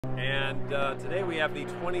And today we have the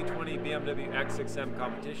 2020 BMW X6 M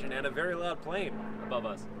Competition and a very loud plane above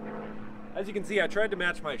us. As you can see, I tried to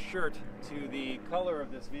match my shirt to the color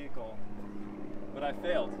of this vehicle, but I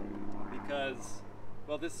failed because,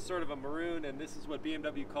 well, this is sort of a maroon, and this is what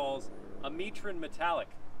BMW calls Ametrin Metallic,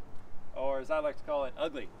 or as I like to call it,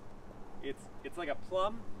 ugly. It's like a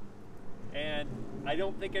plum, and I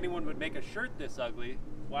don't think anyone would make a shirt this ugly.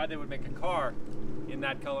 Why they would make a car in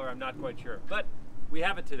that color, I'm not quite sure. But we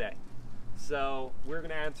have it today. So we're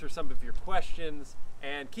going to answer some of your questions,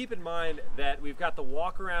 and keep in mind that we've got the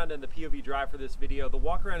walk around and the POV drive for this video. The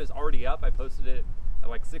walk around is already up. I posted it at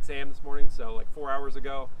like 6 a.m. this morning, so like 4 hours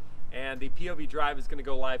ago. And the POV drive is going to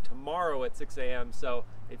go live tomorrow at 6 a.m. So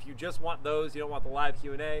if you just want those, you don't want the live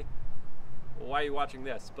Q&A, well, why are you watching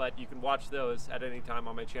this? But you can watch those at any time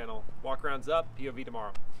on my channel. Walk around's up, POV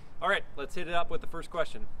tomorrow. All right, let's hit it up with the first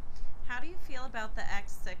question. How do you feel about the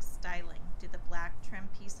X6 styling? Do the black trim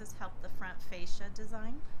pieces help the front fascia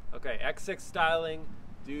design? Okay, X6 styling,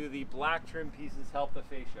 do the black trim pieces help the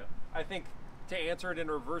fascia? I think, to answer it in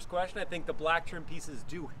a reverse question, I think the black trim pieces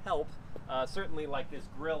do help. Certainly like this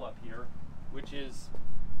grille up here, which is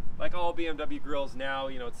like all BMW grills now.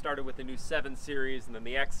 You know, it started with the new 7 Series and then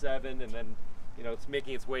the X7, and then, you know, it's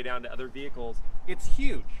making its way down to other vehicles. It's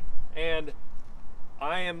huge, and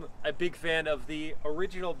I am a big fan of the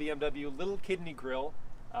original BMW little kidney grille,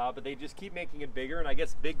 but they just keep making it bigger, and I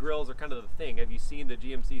guess big grills are kind of the thing. Have you seen the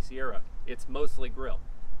GMC Sierra? It's mostly grill.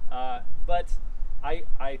 But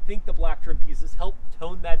I think the black trim pieces help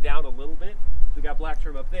tone that down a little bit. So we got black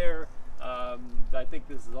trim up there. I think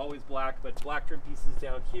this is always black, but black trim pieces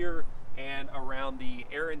down here and around the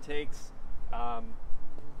air intakes,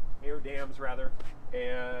 air dams rather,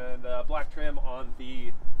 and black trim on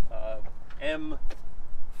the M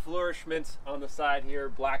flourishments on the side here,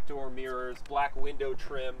 black door mirrors, black window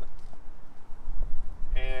trim,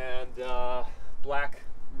 and black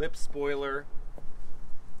lip spoiler,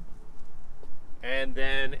 and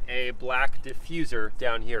then a black diffuser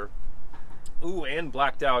down here. Ooh, and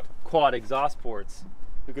blacked out quad exhaust ports.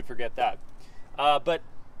 Who could forget that? But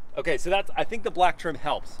okay, so that's, I think the black trim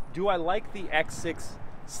helps. Do I like the X6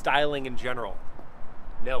 styling in general?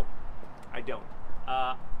 No, I don't.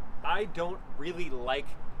 I don't really like,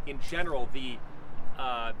 in general, the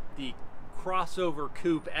crossover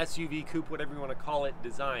coupe, SUV coupe, whatever you want to call it,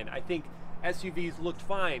 design. I think SUVs looked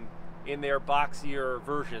fine in their boxier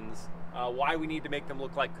versions. Why we need to make them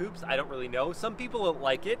look like coupes, I don't really know. Some people don't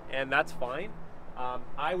like it, and that's fine.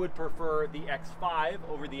 I would prefer the X5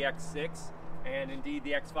 over the X6, and indeed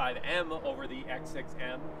the X5M over the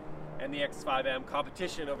X6M, and the X5M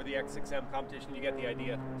Competition over the X6M Competition. You get the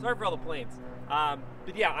idea. Sorry for all the planes.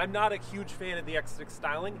 But yeah, I'm not a huge fan of the X6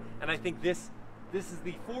 styling, and I think this is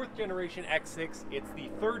the 4th generation X6. It's the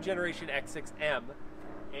 3rd generation X6M,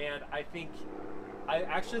 and I think I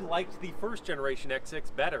actually liked the 1st generation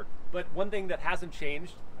X6 better. But one thing that hasn't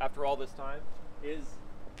changed after all this time is,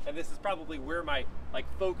 and this is probably where my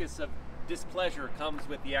focus of displeasure comes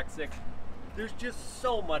with the X6, there's just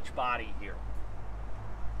so much body here.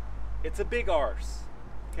 It's a big arse,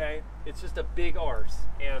 okay? It's just a big arse,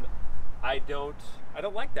 and I don't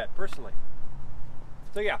like that personally.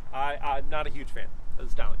 So yeah, I'm not a huge fan of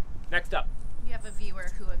the styling. Next up. You have a viewer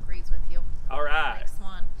who agrees with you. All right. Like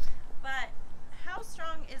Swan. But how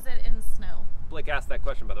strong is it in snow? Blake asked that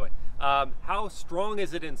question, by the way. How strong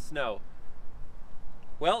is it in snow?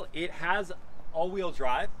 Well, it has all-wheel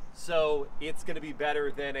drive, so it's going to be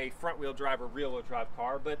better than a front-wheel drive or rear-wheel drive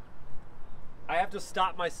car, but I have to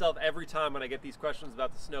stop myself every time when I get these questions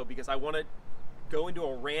about the snow, because I want to go into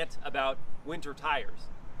a rant about winter tires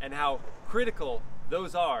and how critical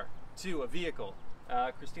those are to a vehicle.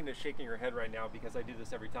 Christina's shaking her head right now because I do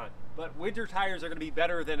this every time. But winter tires are going to be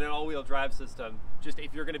better than an all-wheel drive system, just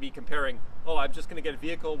if you're going to be comparing, oh, I'm just going to get a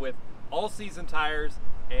vehicle with all-season tires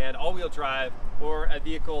and all-wheel drive, or a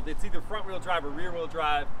vehicle that's either front-wheel drive or rear-wheel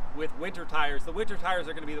drive with winter tires. The winter tires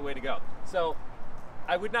are going to be the way to go. So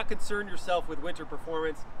I would not concern yourself with winter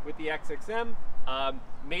performance with the X6M.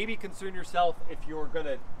 Maybe concern yourself if you're going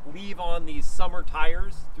to leave on these summer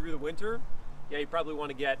tires through the winter. Yeah, you probably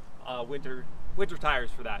want to get winter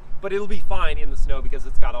tires for that. But it'll be fine in the snow because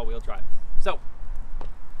it's got all-wheel drive. So,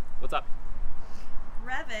 what's up?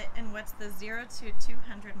 Rev it, and what's the 0 to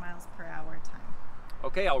 200 miles per hour time?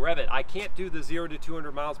 Okay, I'll rev it. I can't do the 0 to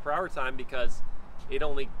 200 miles per hour time because it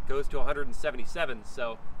only goes to 177.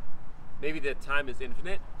 So maybe the time is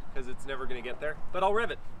infinite because it's never going to get there. But I'll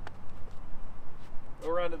rev it. Go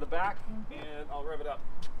around to the back and I'll rev it up.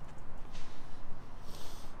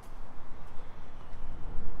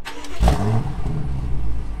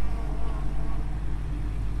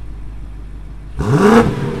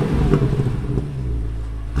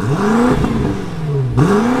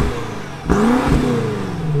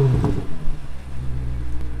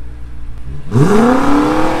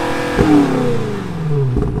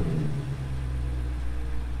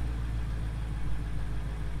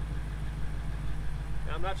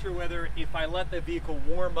 I'm not sure whether if I let the vehicle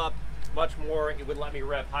warm up much more, it would let me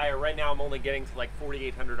rev higher. Right now I'm only getting to like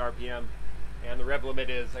 4,800 RPM, and the rev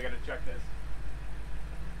limit is, I gotta check this,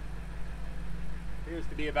 appears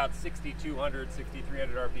to be about 6,200,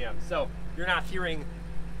 6,300 RPM. So you're not hearing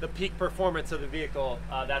the peak performance of the vehicle.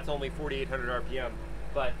 That's only 4,800 RPM.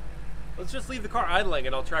 But let's just leave the car idling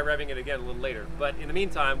and I'll try revving it again a little later. But in the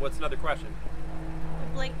meantime, what's another question?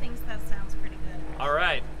 Well, Blake thinks that sounds pretty good. All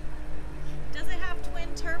right. Does it have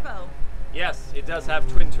twin turbo? Yes, it does have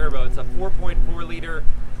twin turbo. It's a 4.4 liter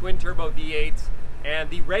twin turbo V8, and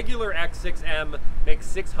the regular X6 M makes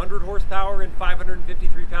 600 horsepower and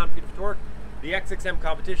 553 pound-feet of torque. The X6 M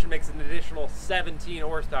Competition makes an additional 17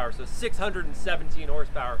 horsepower, so 617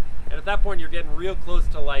 horsepower. And at that point, you're getting real close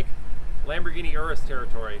to like Lamborghini Urus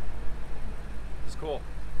territory. It's cool.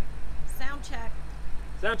 Sound check.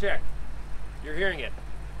 Sound check. You're hearing it.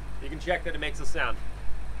 You can check that it makes a sound.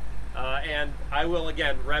 And I will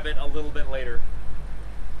again rev it a little bit later.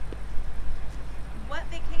 What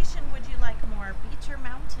vacation would you like more, beach or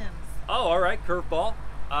mountains? Oh, all right, curveball.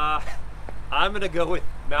 I'm gonna go with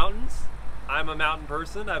mountains. I'm a mountain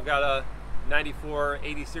person. I've got a 94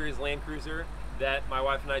 80 series Land Cruiser that my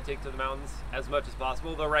wife and I take to the mountains as much as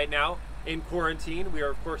possible. Though right now, in quarantine, we are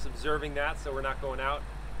of course observing that, so we're not going out.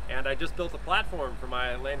 And I just built a platform for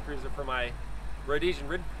my Land Cruiser for my Rhodesian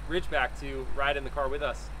Ridgeback to ride in the car with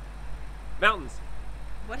us. Mountains.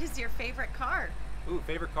 What is your favorite car? Ooh,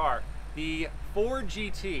 favorite car. The Ford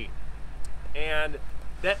GT. And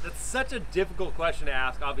that's such a difficult question to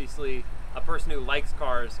ask, obviously, a person who likes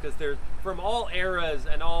cars, because they're from all eras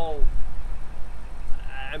and all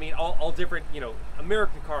different, you know,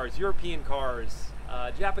 American cars, European cars,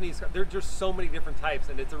 Japanese cars. There's just so many different types,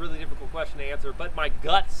 and it's a really difficult question to answer. But my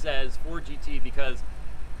gut says Ford GT, because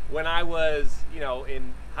when I was, you know,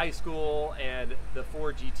 in high school and the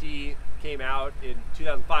Ford GT came out in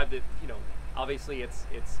 2005, that, you know, obviously it's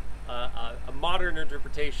a modern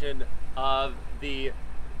interpretation of the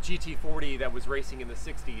GT40 that was racing in the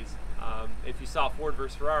 60s. If you saw Ford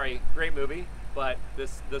vs. Ferrari, great movie, but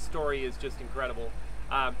the story is just incredible.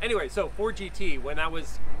 Anyway, so Ford GT, when that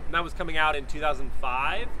was coming out in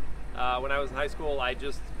 2005, when I was in high school, I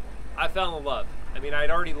fell in love. I mean,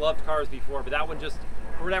 I'd already loved cars before, but that one just,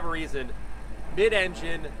 for whatever reason,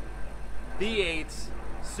 mid-engine, V8,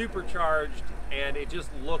 supercharged, and it just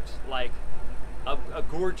looked like a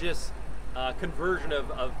gorgeous conversion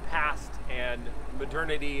of past and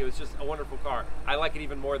modernity. It was just a wonderful car. I like it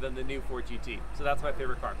even more than the new Ford GT. So that's my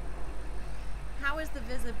favorite car. How is the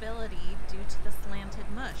visibility due to the slanted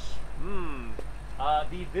mush?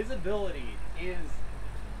 The visibility is,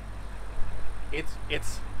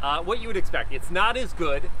 it's what you would expect. It's not as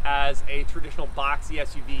good as a traditional boxy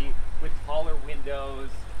SUV with taller windows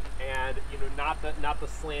and, you know, not the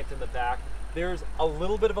slant in the back. There's a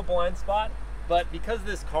little bit of a blind spot, but because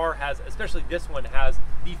this car has, especially this one, has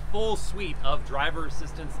the full suite of driver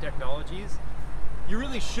assistance technologies, you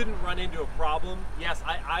really shouldn't run into a problem. Yes,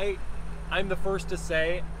 I'm the first to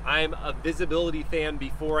say I'm a visibility fan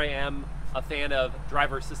before I am a fan of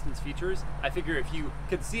driver assistance features. I figure if you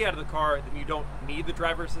can see out of the car, then you don't need the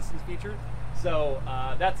driver assistance feature. So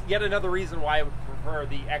that's yet another reason why I would prefer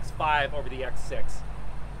the X5 over the X6.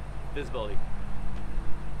 Visibility.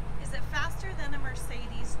 Is it faster than a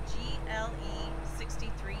Mercedes GLE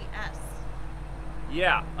 63S?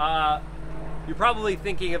 Yeah, you're probably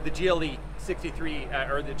thinking of the GLE 63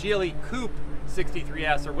 or the GLE Coupe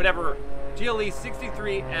 63S or whatever. GLE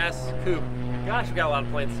 63S Coupe. Gosh, we got a lot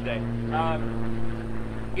of planes today.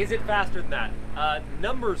 Is it faster than that?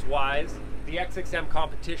 Numbers wise, the X6 M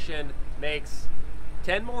Competition makes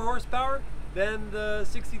 10 more horsepower than the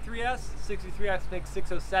 63S. 63S makes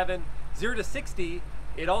 607. 0 to 60,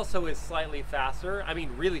 it also is slightly faster. I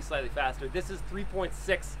mean, really slightly faster. This is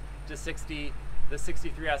 3.6 to 60. The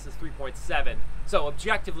 63S is 3.7. So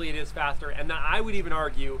objectively, it is faster. And then I would even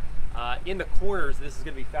argue in the corners, this is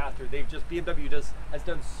going to be faster. BMW has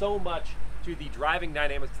done so much to the driving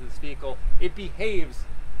dynamics of this vehicle. It behaves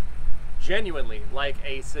genuinely like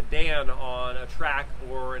a sedan on a track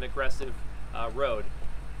or an aggressive road.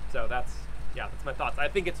 So that's my thoughts. I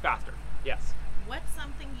think it's faster. Yes. What's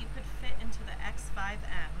something you could fit into the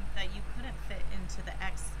X5M that you couldn't fit into the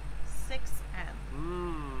X6M?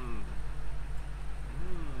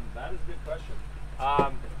 That is a good question.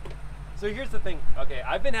 So here's the thing. Okay,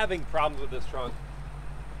 I've been having problems with this trunk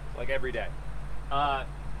like every day.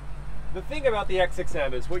 The thing about the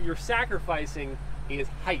X6M is what you're sacrificing is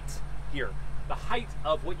height here. The height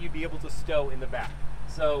of what you'd be able to stow in the back.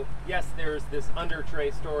 So yes, there's this under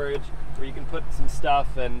tray storage where you can put some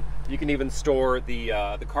stuff, and you can even store the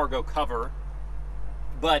cargo cover.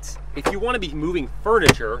 But if you want to be moving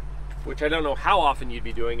furniture, which I don't know how often you'd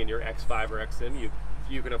be doing in your X5 or XM, if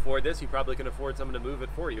you can afford this, you probably can afford someone to move it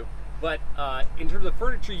for you. But in terms of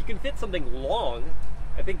furniture, you can fit something long.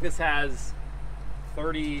 I think this has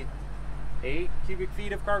 38 cubic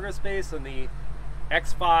feet of cargo space, and the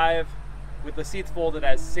X5 with the seats folded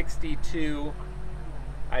has 62,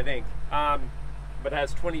 I think. But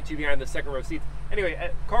has 22 behind the second row seats.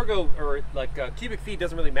 Anyway, cargo or like cubic feet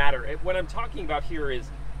doesn't really matter. What I'm talking about here is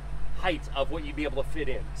height of what you'd be able to fit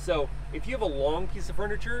in. So if you have a long piece of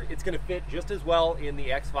furniture, it's going to fit just as well in the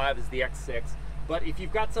X5 as the X6. But if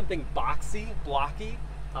you've got something boxy, blocky,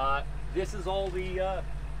 this is all the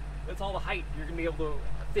that's all the height you're going to be able to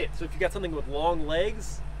fit. So if you've got something with long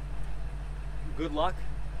legs, good luck.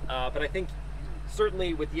 But I think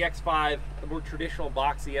certainly with the X5, the more traditional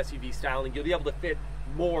boxy SUV styling, you'll be able to fit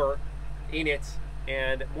more in it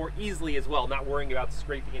and more easily as well, not worrying about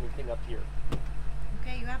scraping anything up here.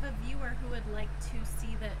 Okay, you have a viewer who would like to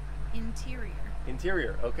see the interior.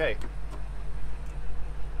 Interior, okay.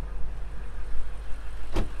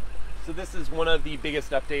 So this is one of the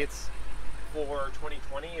biggest updates for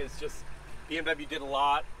 2020, is just BMW did a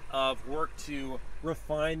lot of work to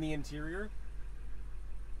refine the interior.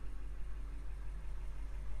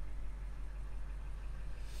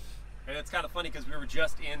 And it's kind of funny because we were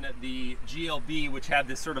just in the GLB, which had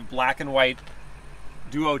this sort of black and white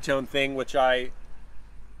duotone thing, which I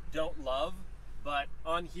don't love, but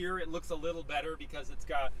on here it looks a little better because it's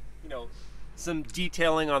got, you know, some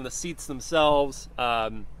detailing on the seats themselves,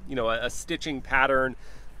 you know, a stitching pattern,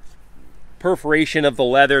 perforation of the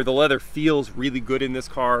leather. The leather feels really good in this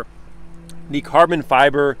car. The carbon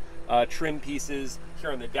fiber trim pieces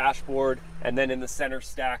here on the dashboard and then in the center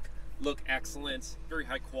stack look excellent, very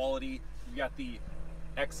high quality. You got the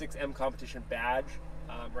X6 M Competition badge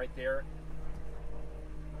right there.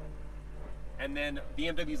 And then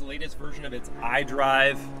BMW's latest version of its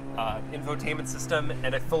iDrive infotainment system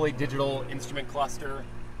and a fully digital instrument cluster.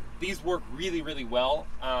 These work really, really well.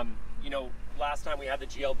 You know, last time we had the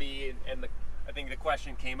GLB, and I think the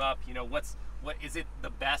question came up, you know, what is it the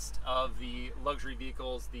best of the luxury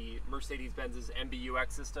vehicles, the Mercedes-Benz's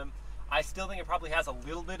MBUX system? I still think it probably has a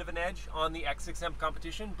little bit of an edge on the X6 M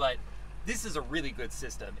Competition, but this is a really good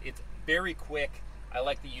system. It's very quick. I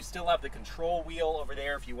like that you still have the control wheel over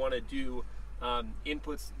there if you want to do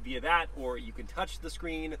inputs via that, or you can touch the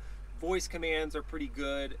screen. Voice commands are pretty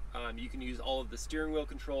good. You can use all of the steering wheel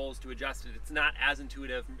controls to adjust it. It's not as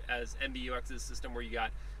intuitive as MBUX's system where you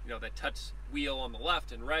got, you know, that touch wheel on the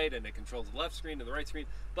left and right, and it controls the left screen and the right screen,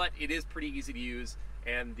 but it is pretty easy to use,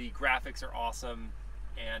 and the graphics are awesome.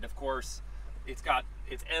 And of course, it's got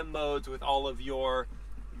its M modes with all of your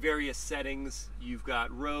various settings. You've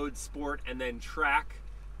got road, sport, and then track,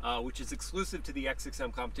 which is exclusive to the X6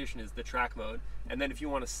 M Competition, is the track mode. And then if you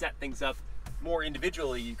want to set things up more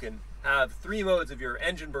individually, you can have 3 modes of your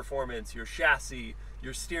engine performance, your chassis,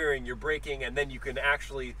 your steering, your braking, and then you can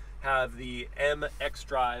actually have the MX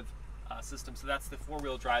Drive system. So that's the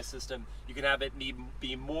 4-wheel drive system. You can have it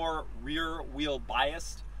be more rear wheel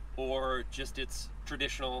biased, or just its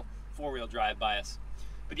traditional 4-wheel drive bias.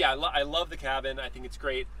 But yeah, I love the cabin. I think it's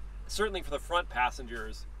great, certainly for the front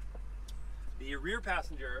passengers. The rear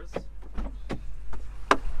passengers,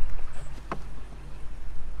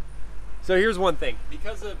 so here's one thing.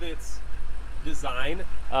 Because of its design,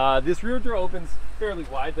 this rear door opens fairly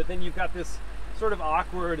wide, but then you've got this sort of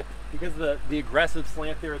awkward, because of the aggressive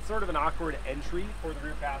slant there, it's sort of an awkward entry for the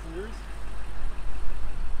rear passengers.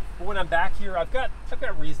 But when I'm back here, I've got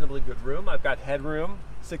reasonably good room. I've got headroom,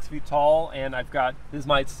 6 feet tall, and I've got, this is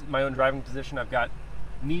my own driving position. I've got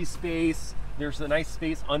knee space. There's a nice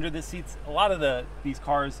space under the seats. A lot of these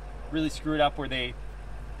cars really screw it up where they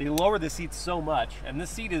lower the seats so much, and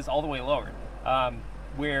this seat is all the way lowered,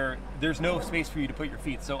 where there's no space for you to put your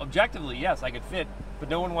feet. So objectively, yes, I could fit, but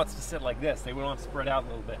no one wants to sit like this. They would want to spread out a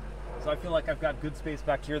little bit. So I feel like I've got good space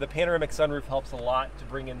back here. The panoramic sunroof helps a lot to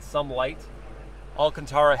bring in some light.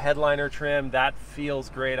 Alcantara headliner trim, that feels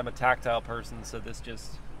great. I'm a tactile person, so this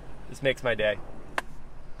makes my day.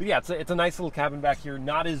 But yeah, it's a nice little cabin back here.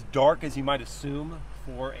 Not as dark as you might assume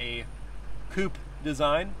for a coupe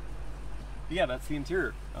design. But yeah, that's the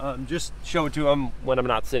interior. Just show it to them when I'm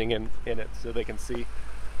not sitting in it so they can see.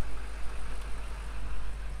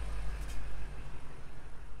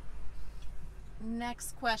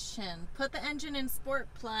 Next question. Put the engine in Sport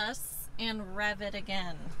Plus and rev it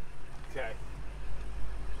again. Okay.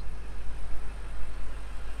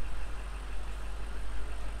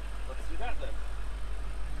 Let's do that then.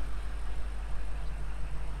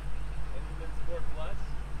 Engine in Sport Plus.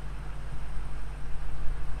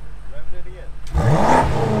 Revving it again.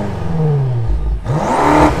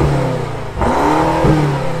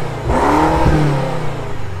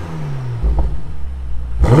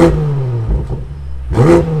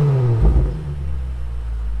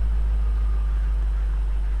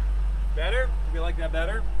 that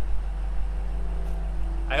better?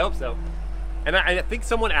 I hope so. And I think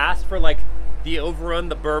someone asked for like the overrun,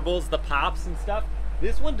 the burbles, the pops and stuff.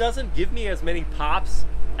 This one doesn't give me as many pops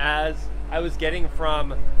as I was getting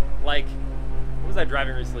from, like, what was I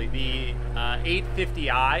driving recently? The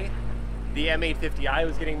 850i, the M850i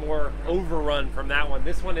was getting more overrun from that one.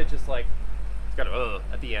 This one, it's just like, it's got a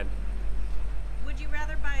at the end. Would you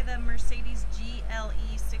rather buy the Mercedes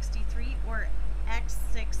GLE 63 or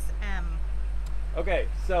X6M? Okay,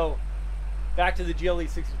 so back to the GLE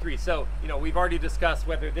 63. So, you know, we've already discussed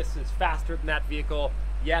whether this is faster than that vehicle.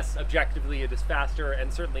 Yes, objectively it is faster,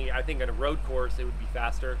 and certainly I think on a road course it would be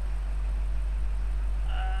faster.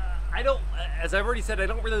 I don't, as I've already said, I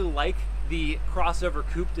don't really like the crossover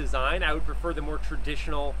coupe design. I would prefer the more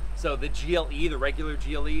traditional, so the GLE, the regular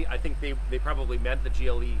GLE, I think they probably meant the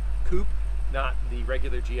GLE coupe, not the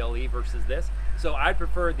regular GLE versus this. So I'd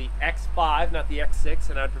prefer the X5, not the X6,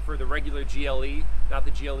 and I'd prefer the regular GLE, not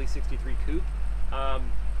the GLE 63 coupe.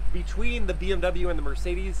 Between the BMW and the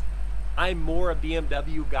Mercedes, I'm more a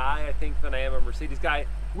BMW guy, I think, than I am a Mercedes guy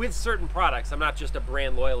with certain products. I'm not just a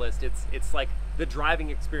brand loyalist. It's like the driving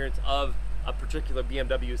experience of a particular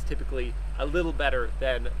BMW is typically a little better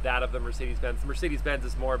than that of the Mercedes-Benz. The Mercedes-Benz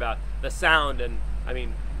is more about the sound, and I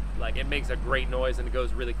mean, like, it makes a great noise and it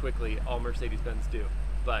goes really quickly. All Mercedes-Benz do,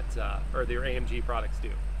 but or their AMG products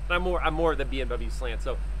do. But I'm more the BMW slant.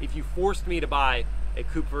 So if you forced me to buy a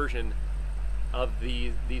coupe version of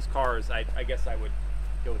these cars, I guess I would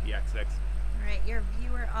go with the X6. All right, your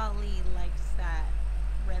viewer Ali likes that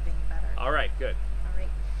revving better. All right, good. All right.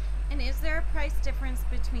 And is there a price difference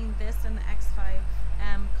between this and the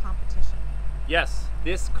X5M Competition? Yes,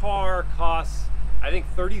 this car costs, I think,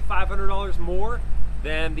 $3,500 more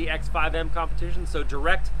than the X5M Competition. So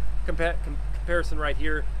direct comparison right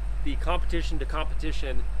here, the competition to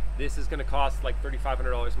competition, this is going to cost like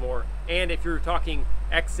 $3,500 more. And if you're talking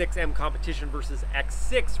X6M Competition versus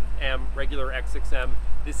X6M, regular X6M,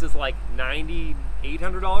 this is like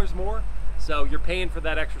 $9,800 more. So you're paying for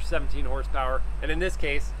that extra 17 horsepower. And in this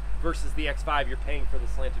case, versus the X5, you're paying for the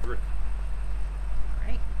slanted roof. All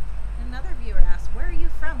right. Another viewer asked, where are you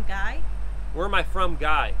from, Guy? Where am I from,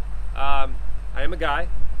 Guy? I am a guy,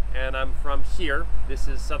 and I'm from here. This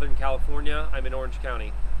is Southern California. I'm in Orange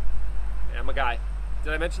County. I'm a guy.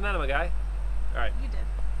 Did I mention that? I'm a guy? All right. You did.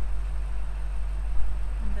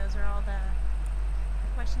 And those are all the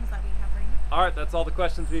questions that we have right now. All right, that's all the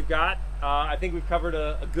questions we've got. I think we've covered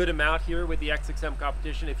a good amount here with the X6M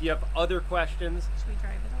Competition. If you have other questions... Should we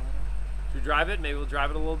drive it a little? Should we drive it? Maybe we'll drive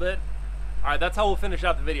it a little bit. All right, that's how we'll finish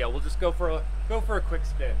out the video. We'll just go for a quick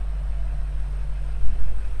spin.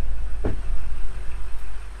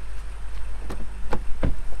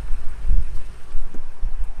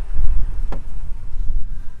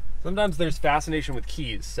 Sometimes there's fascination with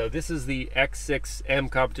keys. So this is the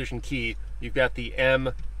X6M Competition key. You've got the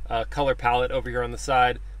M color palette over here on the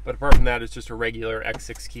side, but apart from that, it's just a regular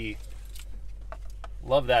X6 key.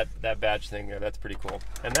 Love that badge thing there. That's pretty cool.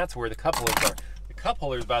 And that's where the cup holders are. The cup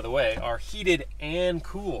holders, by the way, are heated and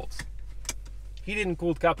cooled. Heated and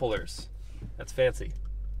cooled cup holders. That's fancy.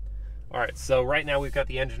 All right, so right now we've got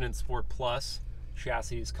the engine in Sport Plus.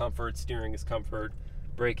 Chassis is comfort, steering is comfort,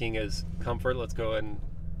 braking is comfort. Let's go ahead and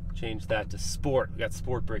change that to sport. We got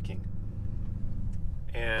sport braking.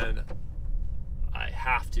 And I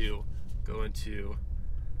have to go into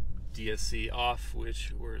DSC off,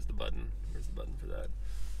 where's the button? Where's the button for that?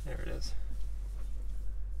 There it is.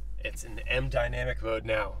 It's in M dynamic mode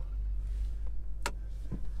now.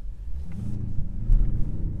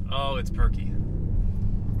 Oh, it's perky.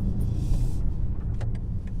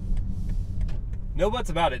 No buts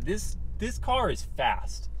about it. This car is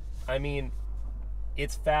fast. I mean,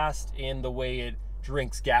 it's fast in the way it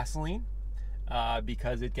drinks gasoline,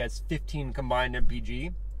 because it gets 15 combined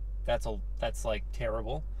mpg. That's like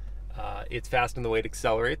terrible. It's fast in the way it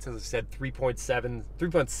accelerates. As I said,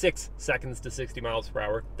 3.6 seconds to 60 miles per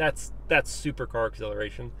hour. That's supercar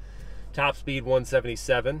acceleration. Top speed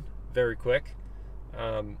 177, very quick.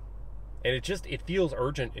 And it feels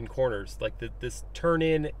urgent in corners. Like this turn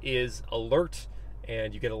in is alert,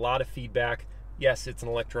 and you get a lot of feedback. Yes, it's an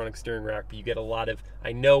electronic steering rack, but you get a lot of,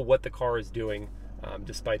 I know what the car is doing,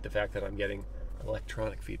 despite the fact that I'm getting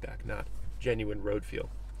electronic feedback, not genuine road feel.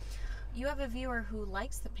 You have a viewer who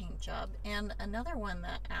likes the paint job, and another one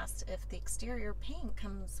that asked if the exterior paint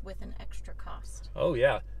comes with an extra cost. Oh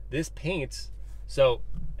yeah, this paint, so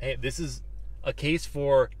hey, this is a case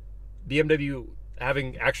for BMW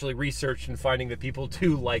having actually researched and finding that people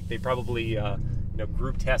do like, they probably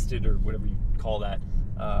group tested or whatever you call that,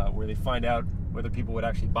 where they find out whether people would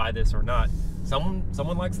actually buy this or not.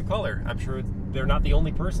 Someone likes the color. I'm sure they're not the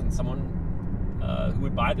only person. Someone who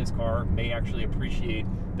would buy this car may actually appreciate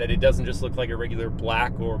that it doesn't just look like a regular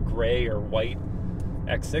black or gray or white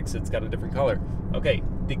X6. It's got a different color. Okay,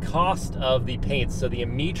 the cost of the paints. So the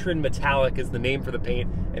Ametrin Metallic is the name for the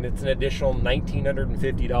paint, and it's an additional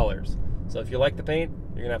 $1,950. So if you like the paint,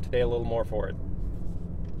 you're gonna have to pay a little more for it.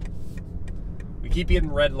 We keep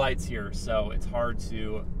getting red lights here, so it's hard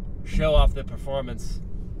to show off the performance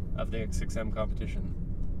of the X6 M Competition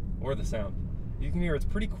or the sound. You can hear it's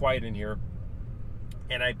pretty quiet in here,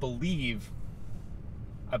 and I believe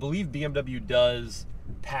BMW does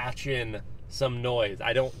patch in some noise.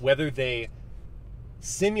 I don't, whether they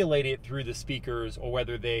simulate it through the speakers or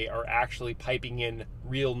whether they are actually piping in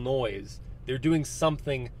real noise. They're doing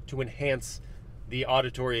something to enhance the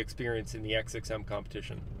auditory experience in the X6 M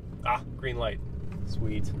Competition. Ah, green light.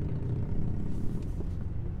 Sweet.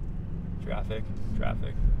 Traffic.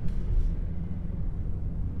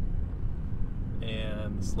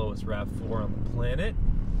 And the slowest RAV4 on the planet.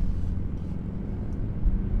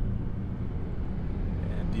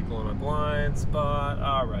 And people in a blind spot.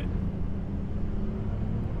 All right.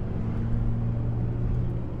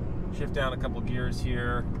 Shift down a couple gears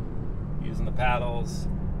here, using the paddles,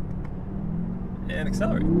 and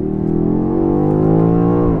accelerate.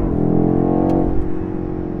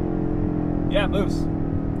 Yeah, it moves.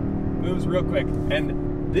 Moves real quick.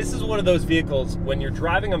 And this is one of those vehicles when you're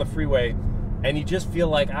driving on the freeway and you just feel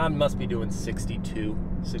like I must be doing 62,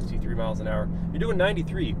 63 miles an hour. You're doing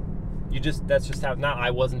 93. That's just how, not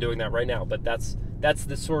I wasn't doing that right now, but that's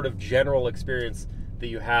the sort of general experience that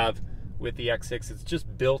you have with the X6. It's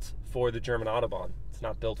just built for the German Autobahn. It's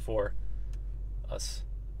not built for us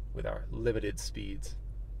with our limited speeds.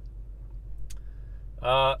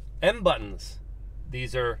 M buttons.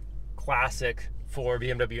 These are classic for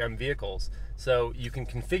BMW M vehicles. So you can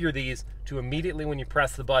configure these to immediately, when you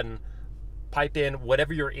press the button, pipe in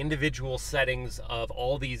whatever your individual settings of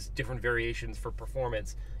all these different variations for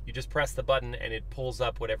performance. You just press the button and it pulls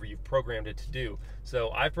up whatever you've programmed it to do. So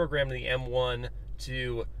I've programmed the M1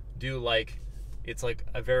 to do like, it's like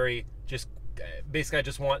a very, just basically I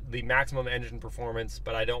just want the maximum engine performance,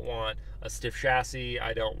 but I don't want a stiff chassis.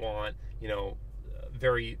 I don't want, you know,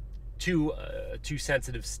 very too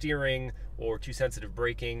sensitive steering or too sensitive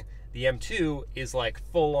braking. The M2 is like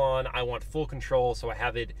full on, I want full control, so I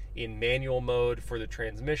have it in manual mode for the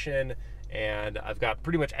transmission, and I've got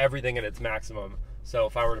pretty much everything at its maximum. So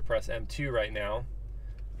if I were to press M2 right now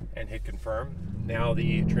and hit confirm, now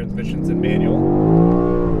the transmission's in manual.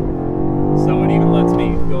 So it even lets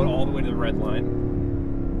me go all the way to the red line,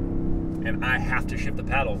 and I have to shift the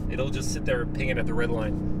paddle. It'll just sit there pinging at the red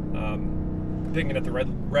line, pinging at the rev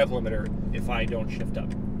limiter if I don't shift up.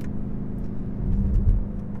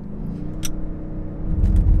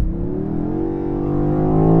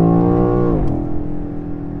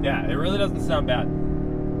 Yeah, it really doesn't sound bad.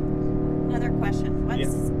 Another question.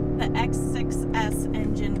 What's the X6S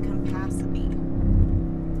engine capacity?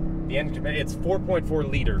 The engine, it's 4.4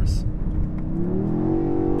 liters.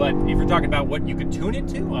 But if you're talking about what you could tune it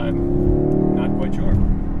to, I'm not quite sure.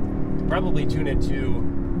 Probably tune it to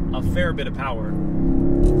a fair bit of power,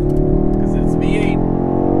 because it's V8.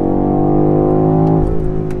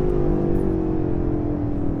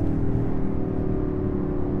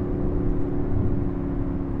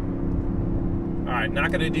 All right,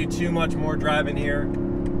 not gonna do too much more driving here.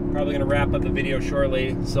 Probably gonna wrap up the video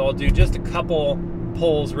shortly, so I'll do just a couple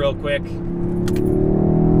pulls real quick.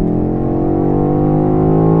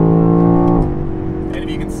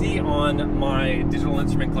 On my digital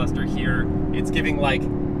instrument cluster here, it's giving like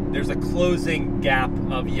there's a closing gap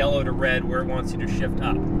of yellow to red where it wants you to shift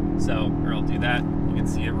up. So here, I'll do that. You can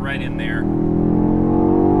see it right in there.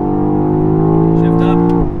 Shift up.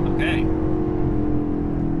 Okay.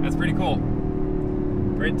 That's pretty cool.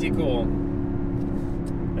 Pretty cool.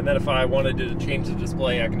 And then if I wanted to change the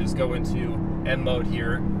display, I can just go into M mode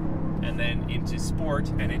here and then into sport,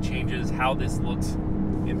 and it changes how this looks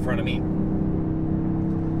in front of me.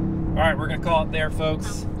 All right, we're gonna call it there,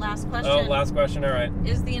 folks. Last question. Oh, last question, all right.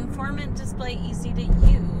 Is the informant display easy to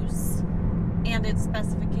use, and its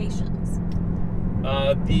specifications?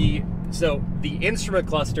 So the instrument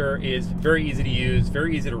cluster is very easy to use,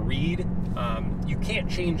 very easy to read. You can't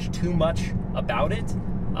change too much about it.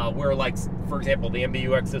 Where, like, for example, the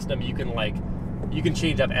MBUX system, you can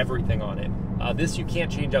change up everything on it. This, you can't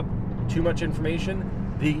change up too much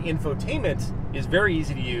information. The infotainment is very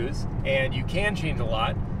easy to use, and you can change a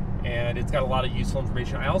lot. And it's got a lot of useful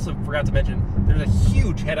information. I also forgot to mention, there's a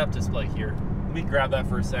huge head-up display here. Let me grab that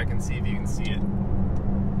for a second, see if you can see it.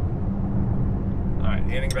 All right,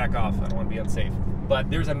 handing it back off. I don't want to be unsafe.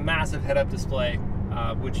 But there's a massive head-up display,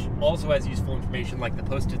 which also has useful information like the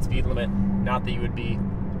posted speed limit Not that you would be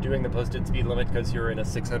doing the posted speed limit because you're in a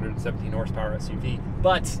 617 horsepower SUV,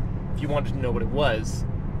 but if you wanted to know what it was,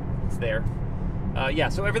 it's there. Yeah,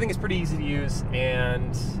 so everything is pretty easy to use,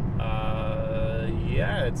 and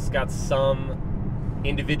yeah, it's got some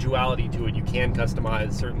individuality to it. You can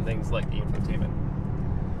customize certain things like the infotainment.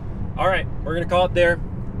 All right, we're gonna call it there.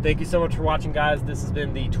 Thank you so much for watching, guys. This has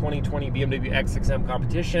been the 2020 BMW X6 M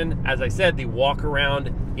Competition. As I said, the walk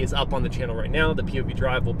around is up on the channel right now. The POV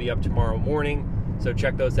drive will be up tomorrow morning, so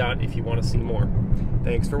check those out if you want to see more.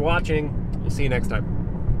 Thanks for watching. We'll see you next time.